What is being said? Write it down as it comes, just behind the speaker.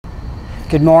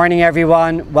Good morning,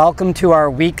 everyone. Welcome to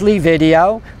our weekly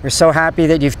video. We're so happy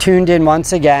that you've tuned in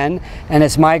once again, and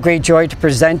it's my great joy to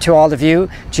present to all of you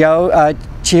Joe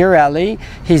Chiarelli.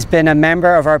 He's been a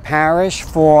member of our parish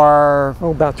for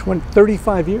about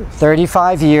 35 years.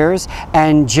 35 years.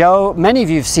 And Joe, many of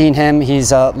you have seen him.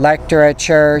 He's a lector at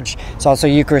church. He's also a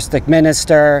Eucharistic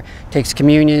minister, takes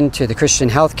communion to the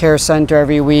Christian Healthcare Center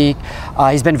every week.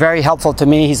 He's been very helpful to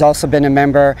me. He's also been a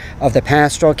member of the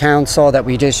Pastoral Council that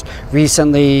we just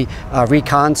recently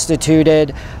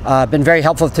reconstituted. Been very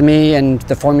helpful to me in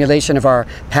the formulation of our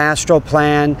pastoral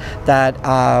plan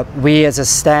that we as a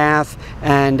staff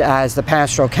and as the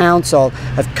Pastoral Council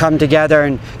have come together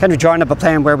and kind of drawn up a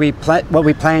plan where what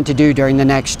we plan to do during the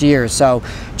next year. So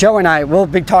Joe and I will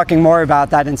be talking more about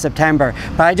that in September,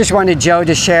 but I just wanted Joe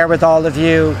to share with all of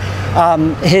you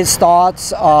his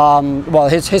thoughts, well,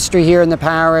 his history here in the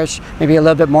parish, maybe a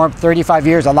little bit more. 35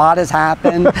 years, a lot has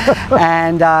happened,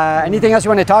 and anything else you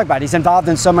want to talk about. He's involved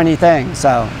in so many things.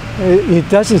 So it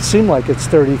doesn't seem like it's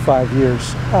 35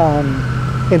 years.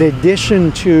 In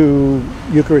addition to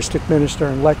Eucharistic minister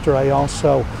and lector, I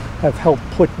also have helped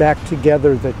put back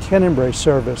together the Tenebrae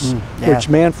service, which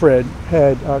Manfred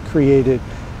had created.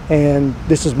 And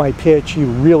this is my pitch. You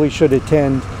really should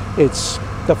attend. It's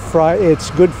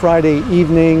Good Friday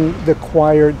evening. The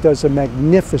choir does a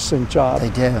magnificent job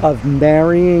of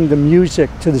marrying the music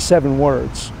to the 7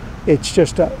 words. It's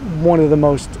just one of the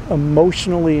most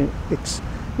emotionally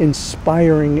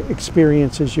inspiring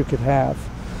experiences you could have.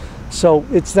 So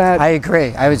it's that. I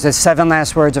agree. I was the 7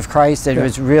 last words of Christ. It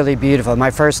was really beautiful.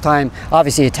 My first time,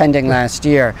 obviously, attending last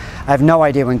year. I have no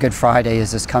idea when Good Friday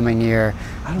is this coming year.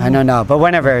 I don't know. But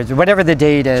whatever the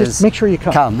date is, just make sure you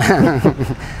come.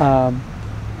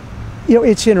 You know,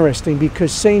 it's interesting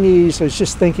because St. E's, I was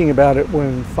just thinking about it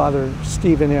when Father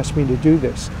Stephen asked me to do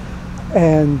this.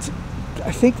 And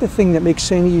I think the thing that makes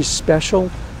St. E's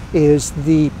special is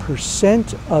the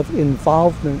percent of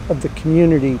involvement of the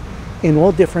community in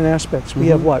all different aspects. We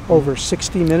have what, over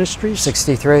 60 ministries?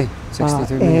 63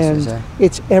 ministries. And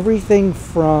it's everything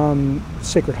from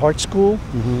Sacred Heart School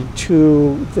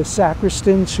to the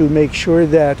sacristans who make sure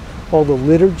that all the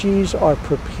liturgies are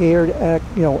prepared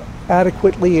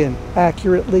adequately and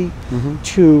accurately,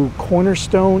 to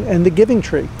Cornerstone and the Giving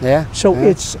Tree. So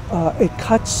it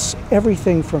cuts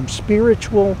everything from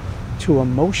spiritual to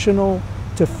emotional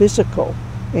to physical.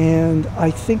 And I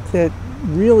think that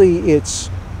really it's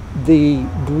the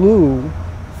glue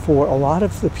for a lot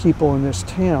of the people in this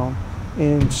town,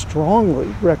 and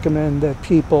strongly recommend that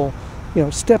people,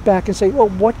 step back and say, well,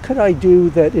 what could I do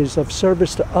that is of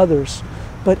service to others,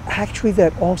 but actually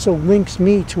that also links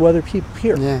me to other people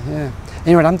here.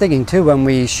 You know what I'm thinking too, when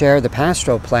we share the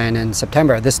pastoral plan in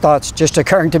September, this thought's just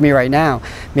occurring to me right now.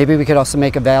 Maybe we could also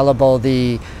make available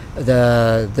the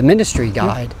ministry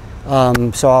guide.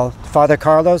 So Father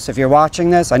Carlos, if you're watching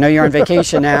this, I know you're on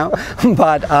vacation now,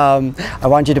 but I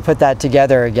want you to put that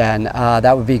together again.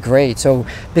 That would be great. So,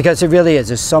 because it really is,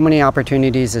 there's so many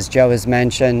opportunities, as Joe has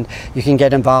mentioned. You can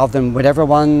get involved in whatever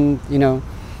one,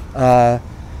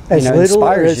 as little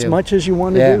or as much as you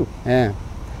want to do.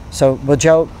 So, well,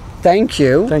 Joe, thank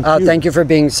you. Thank you for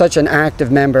being such an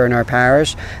active member in our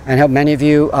parish, and hope many of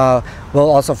you will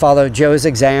also follow Joe's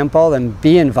example and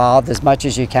be involved as much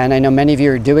as you can. I know many of you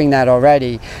are doing that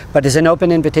already, but it's an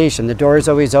open invitation. The door is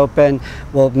always open.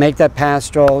 We'll make that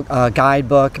pastoral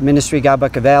guidebook, ministry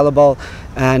guidebook available,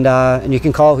 and you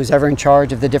can call who's ever in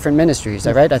charge of the different ministries. Is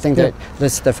that right? I think that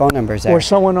lists the phone numbers there. Or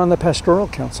someone on the Pastoral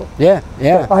Council.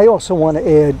 But I also want to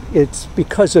add, it's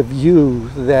because of you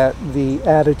that the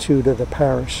attitude of the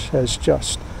parish has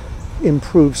just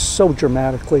improved so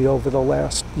dramatically over the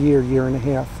last year and a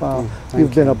half.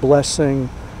 You've been a blessing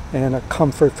and a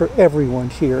comfort for everyone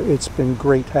here. It's been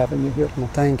great having you here. Well,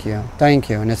 thank you,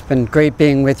 and it's been great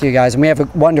being with you guys, and we have a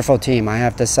wonderful team, I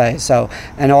have to say. So,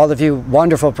 and all of you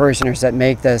wonderful parishioners that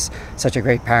make this such a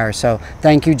great parish. So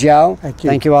thank you, Joe. Thank you.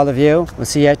 Thank you, all of you. We'll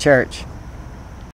see you at church.